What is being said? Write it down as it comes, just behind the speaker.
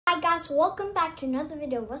Hi guys, welcome back to another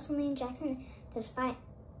video of Wesley and Jackson. Despite,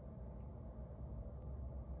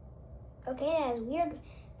 okay, that's weird,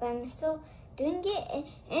 but I'm still doing it.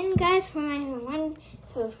 And guys, for one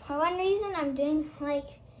reason, I'm doing the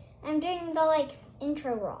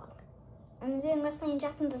intro wrong. I'm doing Wesley and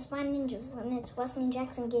Jackson the Spy Ninjas when it's Wesley and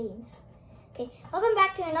Jackson games. Okay, welcome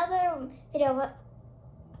back to another video.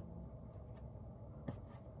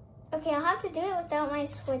 Okay, I'll have to do it without my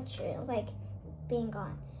Switch being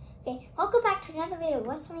gone. Okay, welcome back to another video of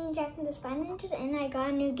Wesley and Jackson the Spy Ninjas, and I got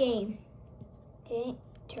a new game. Okay,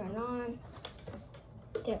 turn on.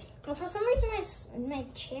 There. Now for some reason my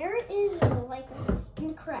chair is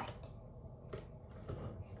incorrect.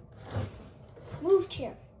 Move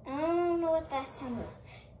chair. I don't know what that sound is.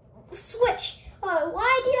 Switch.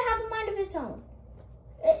 Why do you have a mind of its own?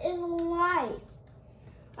 It is live.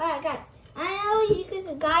 Alright guys, I know you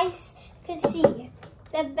guys could see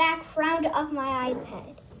the background of my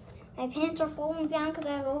iPad. My pants are falling down because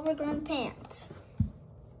I have overgrown pants.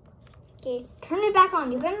 Okay, turn it back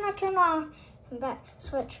on. You better not turn off and back.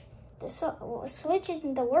 Switch. The switch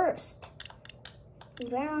isn't the worst. You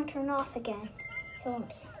better not turn off again.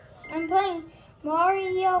 I'm playing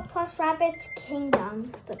Mario+Rabbids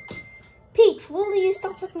Kingdom. Peach, will you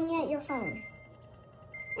stop looking at your phone?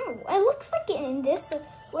 Oh, it looks like in this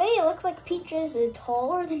way, it looks like Peach is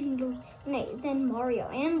taller than Mario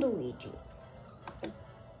and Luigi.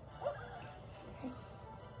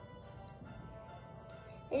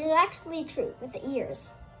 It is actually true with the ears.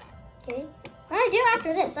 Okay, what do I do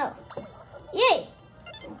after this? Oh, yay!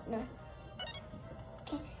 No.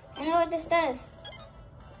 Okay, I know what this does.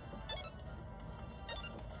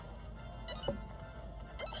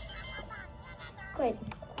 Good.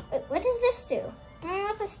 Wait, what does this do? I don't know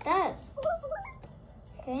what this does.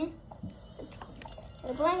 Okay.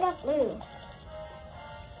 It's glowing up blue.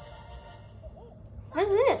 What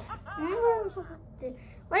is this?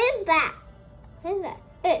 What is that? What is that?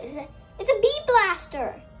 It's a bee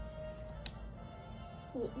blaster.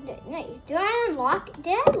 Did I unlock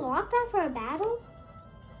that for a battle?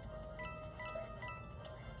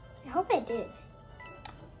 I hope I did.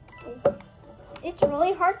 Okay. It's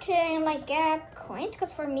really hard to get coins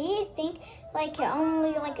because for me, I think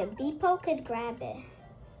only a Beepo could grab it.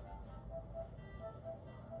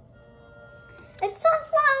 It's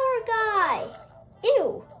Sunflower Guy.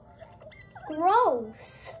 Ew.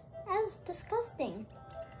 Gross. That's disgusting.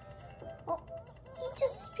 Oh, he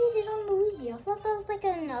just speeded on Luigi. I thought that was a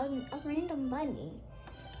random bunny.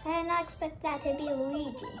 I did not expect that to be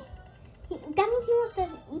Luigi. That means he must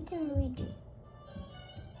have eaten Luigi.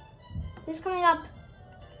 Who's coming up?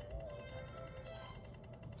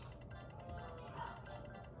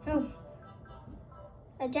 Oh.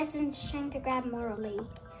 Jackson's trying to grab Mario.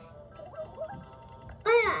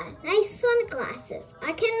 Oh yeah, nice sunglasses.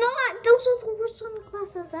 I cannot. Those are the worst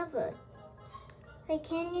sunglasses ever.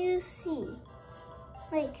 Can you see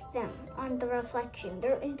them on the reflection?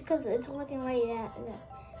 Because it's looking right at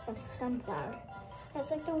the sunflower. That's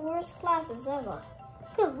the worst glasses ever.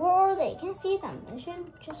 Because where are they? Can't see them. It should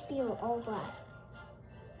just be all black.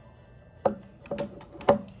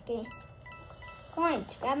 Okay.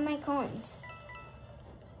 Coins. Grab my coins.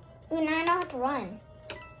 Ooh, now I know how to run.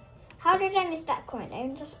 How did I miss that coin? I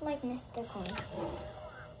just missed the coin.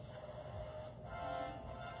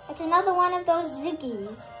 It's another one of those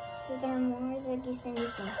Ziggies. There are more Ziggies than you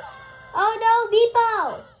think. Oh no,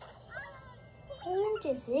 Beepo! Where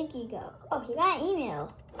did Ziggy go? Oh, he got an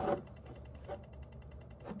email.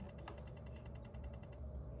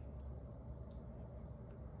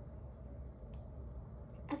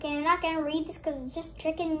 Okay, I'm not gonna read this because it's just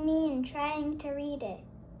tricking me and trying to read it.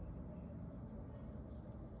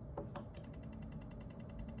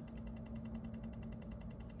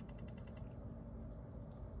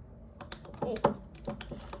 Okay.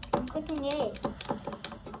 I'm clicking A.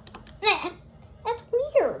 That's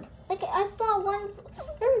weird. I thought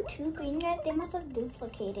there were two green guys. They must have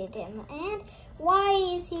duplicated him. And why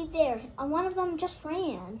is he there? One of them just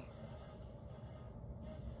ran.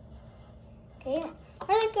 Okay.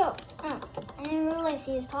 Where'd it go? Oh, I didn't realize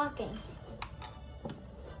he was talking.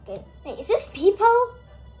 Okay. Wait, is this Beepo?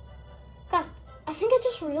 God, I think I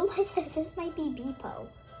just realized that this might be Beepo.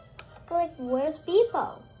 Where's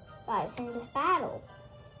Beepo? Guys, in this battle.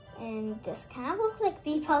 And this kind of looks like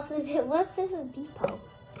Beepo, so what if this is Beepo?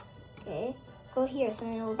 Okay, go here, so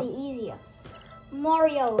then it'll be easier.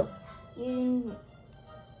 Mario, you...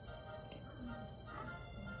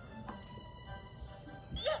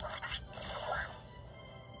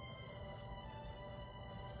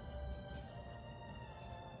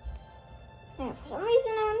 For some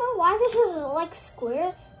reason, I don't know why this is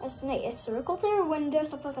square. a circle there when they're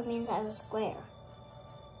supposed to mean that a square?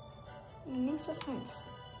 It makes no sense.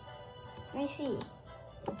 Let me see.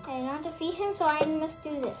 I did not defeat him, so I must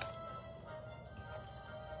do this.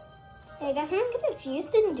 Hey guys, I'm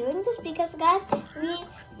confused in doing this because guys,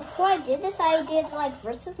 before I did this, I did like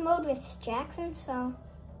versus mode with Jackson, so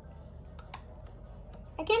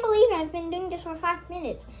I can't believe it. I've been doing this for 5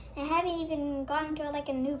 minutes and I haven't even gotten to like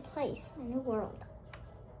a new place, a new world.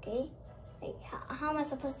 Okay, like, how am I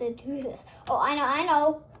supposed to do this? Oh, I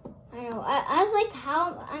know. I was like,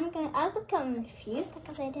 I was like confused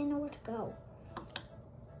because I didn't know where to go.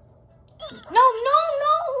 No!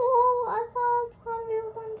 I thought I was gonna be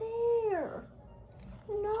one there.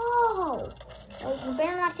 No! Oh, you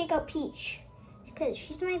better not take out Peach because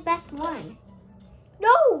she's my best one.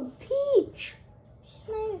 No, Peach. She's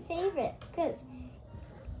my favorite because.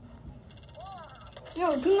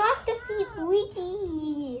 No, do not defeat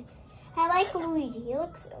Luigi. I like Luigi. He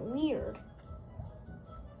looks weird.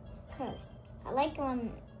 Because I like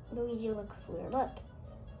when Luigi looks weird. Look.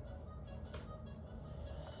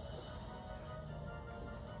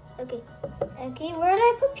 Okay, where did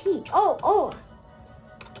I put Peach? Oh,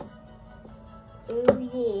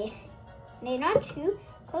 yeah. No, not too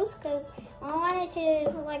close because I wanted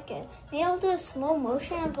to maybe I'll do a slow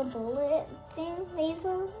motion of the bullet thing,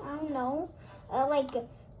 laser. I don't know, like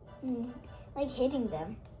hitting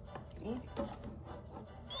them.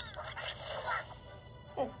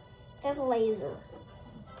 Okay. That's a laser.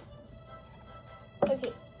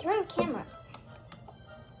 Okay, turn the camera.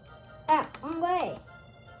 Wrong way.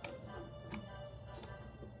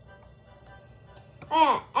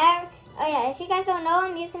 Oh yeah, if you guys don't know,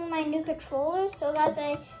 I'm using my new controller, so guys,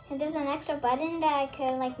 there's an extra button that I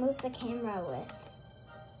can like move the camera with.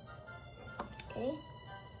 Okay.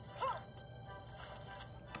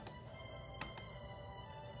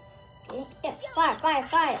 Okay, yes,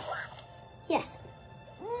 fire. Yes.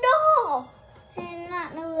 No! I did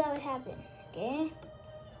not know that would happen. Okay.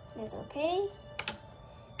 That's okay.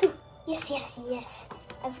 Ooh, yes.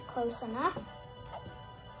 That's close enough.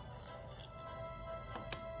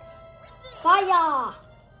 Fire!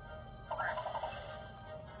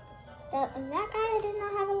 That guy did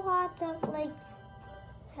not have a lot of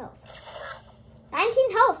health.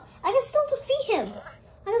 19 health. I can still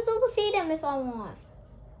defeat him if I want.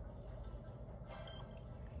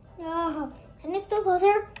 No, can I still go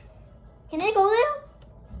there? Can I go there?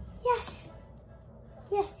 Yes.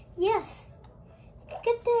 I can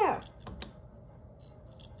get there.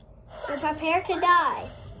 So prepare to die.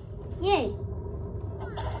 Yay.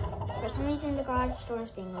 For some reason, the garage door is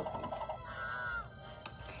being opened.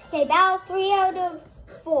 Okay, battle 3 out of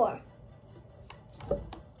 4.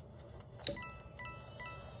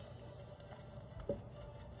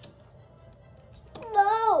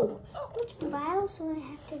 No! Which battles do I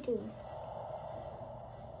have to do?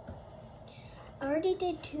 I already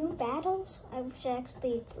did 2 battles. I was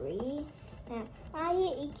actually 3. Yeah,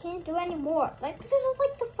 you can't do any more. This is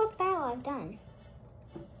like the 4th battle I've done.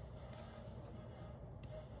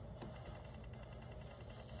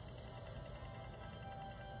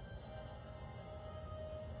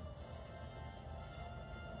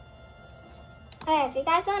 Okay, if you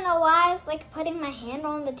guys don't know why I was putting my hand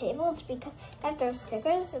on the table, it's because guys, there's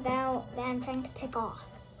stickers that I'm trying to pick off.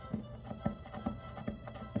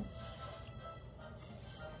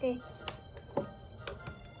 Okay. I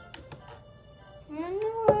don't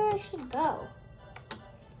know where I should go.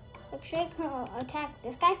 Should I attack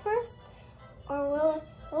this guy first? Or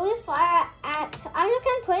will it fire at... I'm just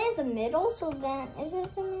going to put it in the middle, so then... Is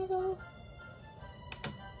it the middle?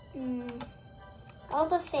 I'll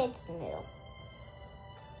just say it's the middle.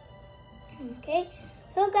 Okay,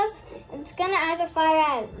 so guys, it's gonna either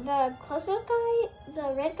fire at the closest guy,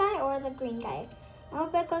 the red guy, or the green guy. I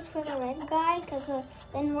hope it goes for the red guy, because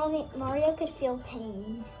then Mario could feel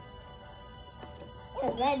pain.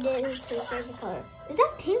 Because red is his favorite color. Is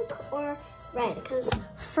that pink or red? Because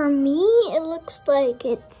for me, it looks like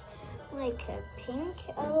it's like a pink,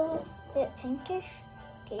 a little bit pinkish.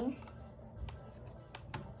 Okay.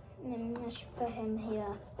 And then let's put him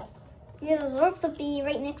here. You deserve to be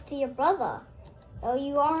right next to your brother. Though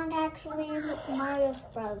you aren't actually Mario's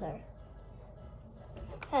brother.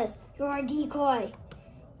 Because you're a decoy.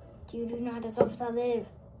 You do not deserve to live.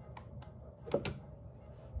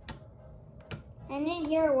 I didn't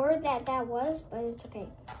hear a word that was, but it's okay.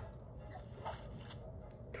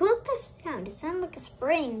 What's that sound? It sounds like a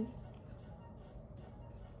spring.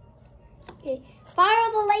 Okay,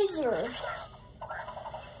 fire the laser.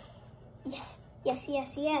 Yes.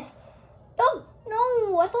 No,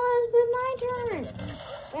 I thought it was my turn.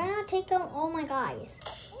 Better not take out all my guys.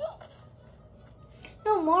 No,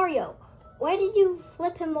 No, Mario. Why did you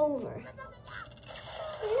flip him over? No!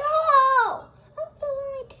 I thought there was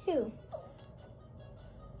only two.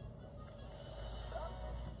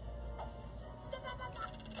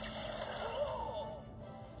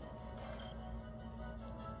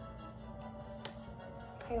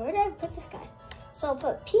 Okay, where did I put this guy? So I'll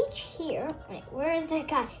put Peach here. Wait, where is that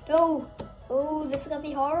guy? No! Oh, this is gonna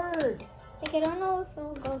be hard. Like, I don't know if it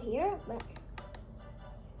will go here, but...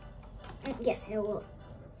 yes, it will.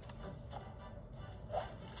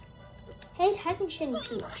 Hey, Titan Peach.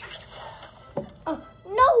 Oh,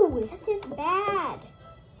 no! That did bad.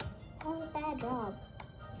 That was a bad job.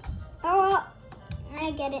 Oh,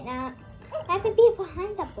 I get it now. I have to be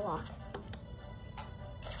behind that block.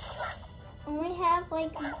 Only have,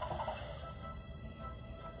 like...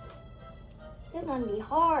 It's gonna be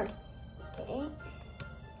hard. Okay.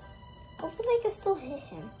 Hopefully I can still hit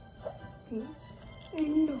him. No.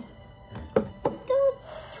 Dude,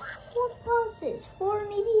 4 bosses. 4,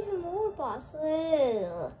 maybe even more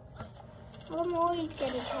bosses. I'm always get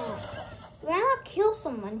attacked. Why not kill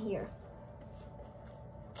someone here?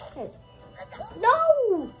 Cause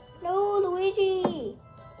no! No, Luigi!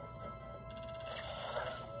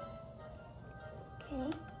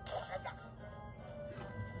 Okay.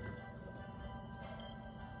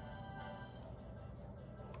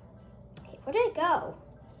 Where did it go?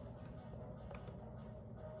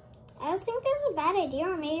 I think this is a bad idea,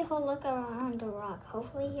 or maybe he'll look around the rock.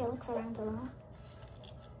 Hopefully he looks around the rock.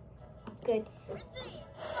 Good.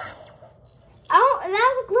 Oh, that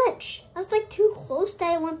was a glitch. I was like too close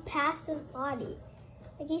that I went past his body.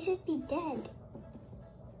 Like he should be dead.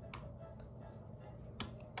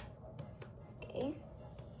 Okay.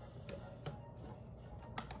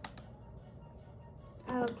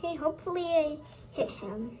 Okay, hopefully I hit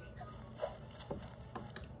him.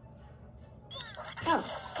 Oh,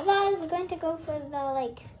 I thought I was going to go for the,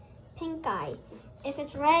 like, pink guy. If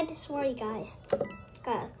it's red, sorry, guys.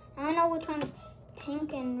 Guys, I don't know which one's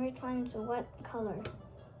pink and which one's what color.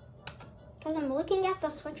 Because I'm looking at the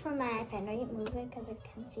switch from my iPad. I didn't move it because I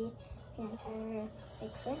can see the entire,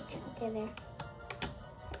 like, switch. Okay, there.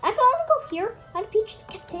 I can only go here. How did Peach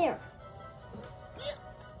get there?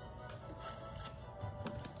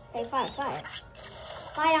 Okay, fire, fire.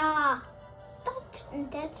 Fire!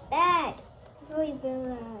 That's bad. Really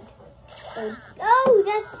bad. Oh,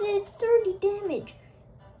 that's it. 30 damage.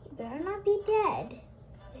 You better not be dead.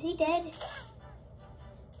 Is he dead?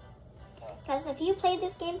 Because if you played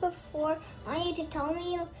this game before, I want you to tell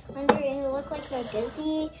me when they look like they're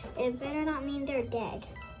dizzy. It better not mean they're dead.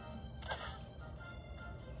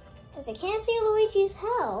 Because I can't see Luigi's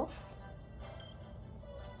health.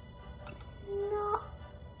 No.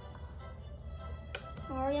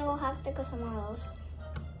 Mario will have to go somewhere else.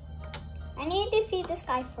 I need to defeat this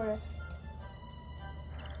guy first.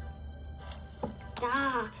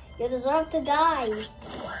 Ah, you deserve to die.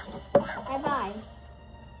 Bye-bye.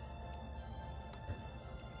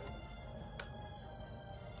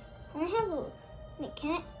 I have a... Wait,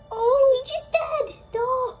 can I... Oh, Luigi's dead!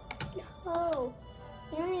 No! No.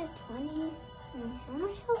 He only has 20. How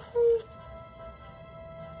much health is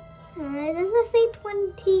he? Does that say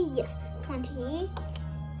 20? Yes, 20.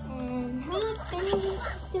 And how much damage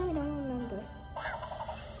is he doing? I don't remember.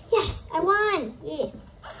 Yes, I won! Yeah.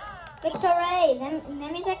 Victory!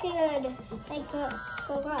 That means I could, like, go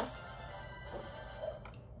across.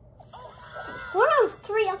 4 out of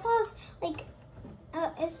 3. I thought it was, like,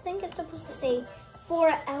 I think it's supposed to say 4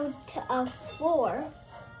 out of 4.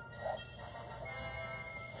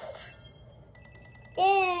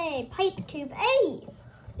 Yay! Pipe tube. Hey!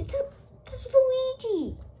 That's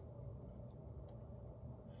Luigi!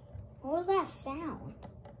 What was that sound?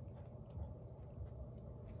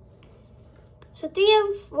 So 3 out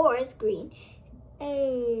of 4 is green.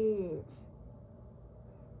 Oh.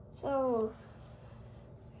 So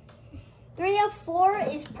 3 out of 4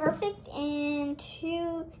 is perfect, and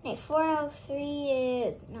 4 out of 3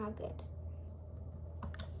 is not good.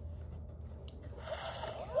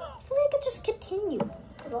 Hopefully I could just continue,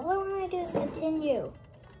 because all I want to do is continue.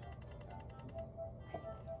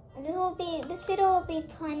 And this video will be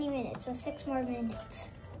 20 minutes, so 6 more minutes.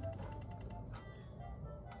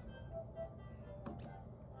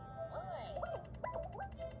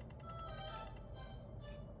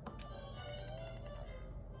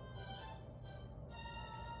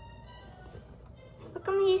 How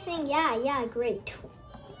come he's saying, yeah, great?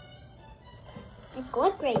 Like,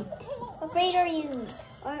 what great? What grade are you?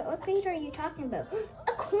 What grade are you talking about?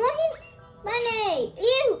 A coin? Money!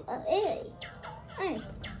 Ew! Ew! Hey.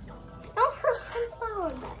 Oh, her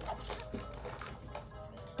sunflower back.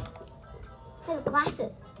 His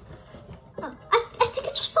glasses. Oh, I think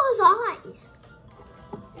saw his eyes.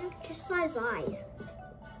 I just saw his eyes.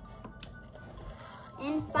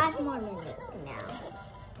 And 5 more minutes now.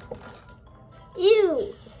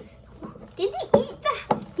 Ew. Did he eat that?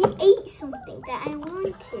 He ate something that I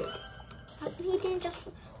wanted. He didn't just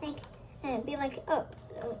be like, oh,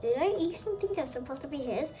 did I eat something that's supposed to be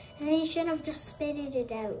his? And then he should have just spitted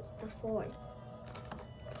it out before.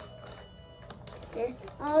 Okay.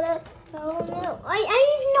 Oh no. I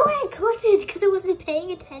didn't even know I collected because I wasn't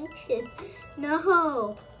paying attention.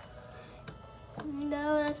 No.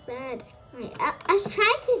 No, that's bad. Wait, I was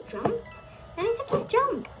trying to jump. That means I can't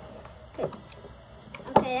jump. Good.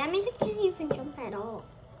 Okay, that means I can't even jump at all.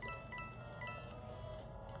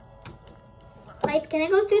 Pipe, can I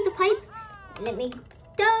go through the pipe? Let me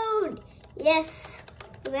go. Yes.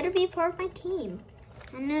 You better be part of my team.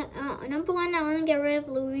 And number 1, I want to get rid of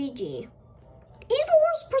Luigi. He's the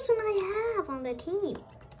worst person I have on the team.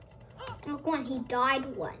 Look, one, he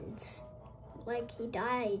died once. Like, he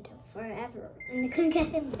died forever. And they couldn't get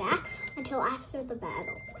him back until after the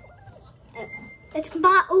battle. It's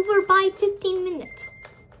over by 15 minutes.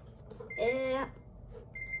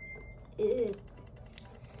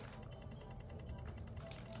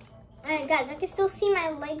 Alright, guys, I can still see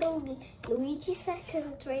my Lego Luigi set because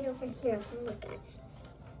it's right over here. Look, guys.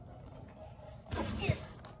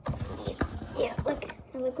 Yeah,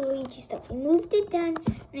 look Luigi stuff. We moved it down.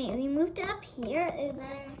 We moved it up here, and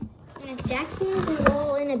then like Jackson's is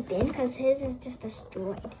all in a bin because his is just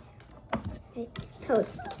destroyed. Okay, Toad,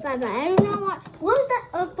 bye. I don't know what was that.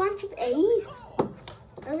 A bunch of A's.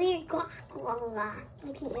 Was he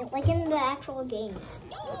like in the actual games?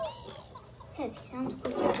 Because he sounds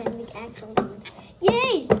weird in the actual games.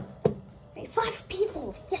 Yay! Wait, 5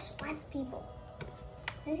 people. Yes, 5 people.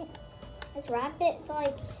 Is he? It's Rabbit. So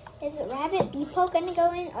like, is it Rabbit Beepo gonna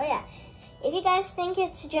go in? Oh yeah. If you guys think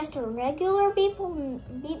it's just a regular Beepo,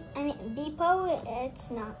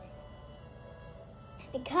 it's not.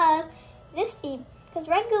 Because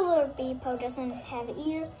regular Beepo doesn't have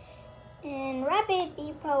ears, and Rabbit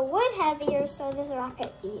Beepo would have ears, so this is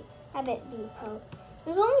Rabbit Beepo.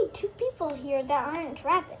 There's only 2 people here that aren't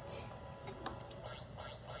rabbits.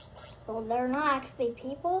 Well, they're not actually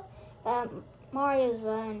people, but Mario's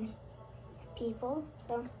people,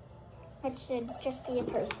 so it should just be a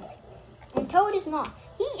person. And Toad is not.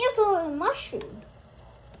 He is a mushroom,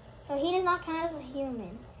 so he does not count as a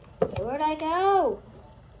human. Okay, where'd I go?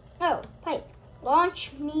 Oh, Pipe,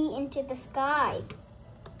 launch me into the sky.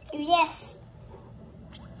 Yes.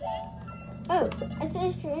 Oh,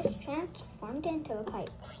 it's transformed into a pipe.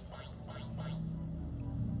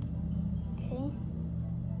 Okay.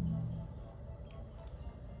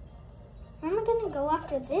 Where am I gonna go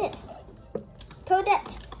after this?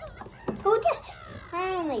 Toadette!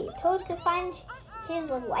 Finally, Toad could find his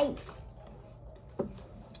life.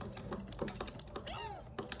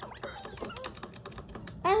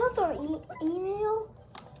 I love our email.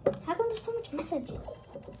 How come there's so much messages?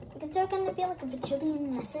 Like, is there gonna be like a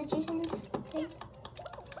bajillion messages in this thing?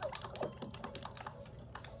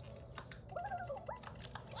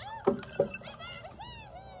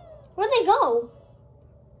 Where'd they go?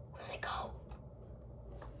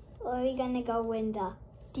 Are we gonna go in the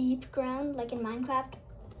deep ground like in Minecraft?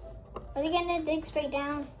 Are they gonna dig straight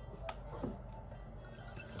down?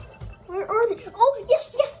 Where are they? Oh,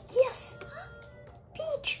 yes!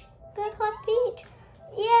 Peach! Gonna collect Peach.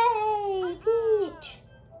 Yay, Peach!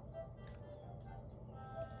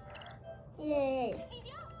 Yay.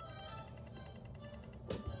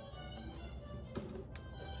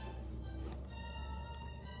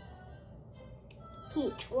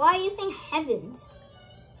 Peach, why are you saying heavens?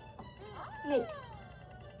 Like,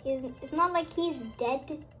 it's not like he's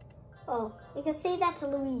dead. Oh, we can say that to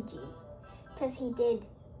Luigi, because he did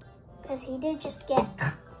just get.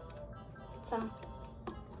 So,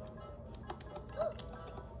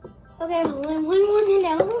 okay, one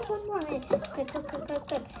more minute.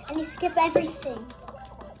 Good. And you skip everything.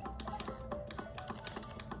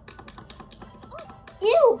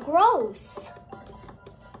 Ew, gross.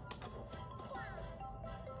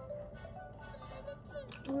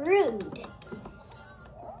 Rude.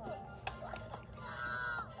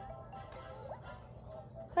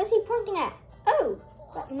 What's he pointing at? Oh,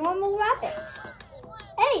 but normal rabbits.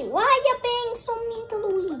 Hey, why are you being so mean to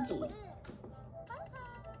Luigi?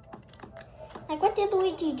 Like, what did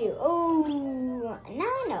Luigi do? Oh, now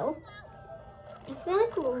I know. I feel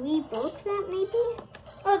like we broke that, maybe?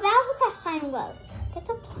 Oh, that's what that sign was. That's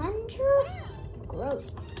a plunger?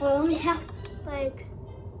 Gross. Well, we have, like,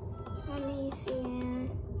 let me see.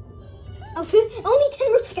 Oh, only 10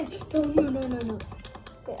 more seconds. No.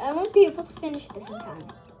 Good, I won't be able to finish this in time.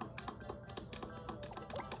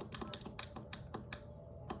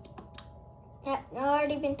 Yep,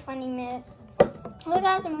 already been 20 minutes. Oh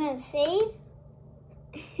guys, I'm gonna save.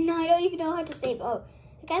 No, I don't even know how to save. Oh,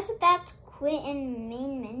 I guess that's quit in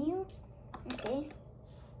main menu. Okay.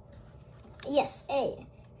 Yes, A.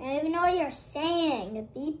 I don't even know what you're saying,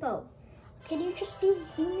 Beepo. Can you just be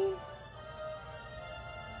human?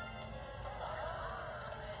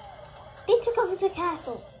 They took over the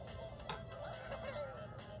castle.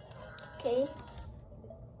 Okay.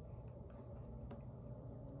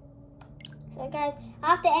 So guys,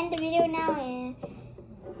 I have to end the video now,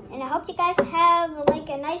 and I hope you guys have like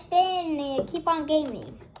a nice day and keep on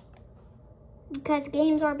gaming. Because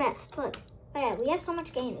games are best. Look. Oh yeah, we have so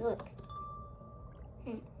much games, look.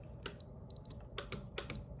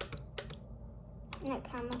 Look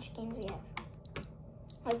how much games we have.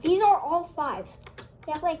 Like these are all 5s.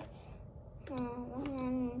 We have like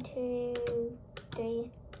 1, 2,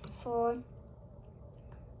 3, 4.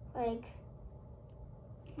 Like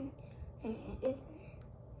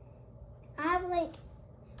I have like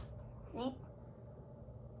 8.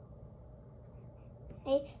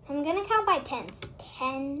 So I'm gonna count by 10s.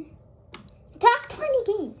 10. I have 20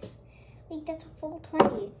 games. Like that's a full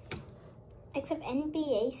 20. Except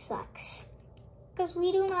NBA sucks. Because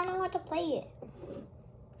we do not know how to play it.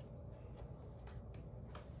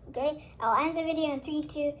 Okay, I'll end the video in 3,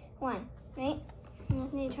 2, 1. Right? I'm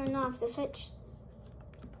going to turn off the switch.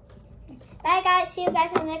 Bye guys, see you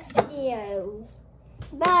guys in the next video.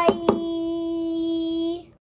 Bye.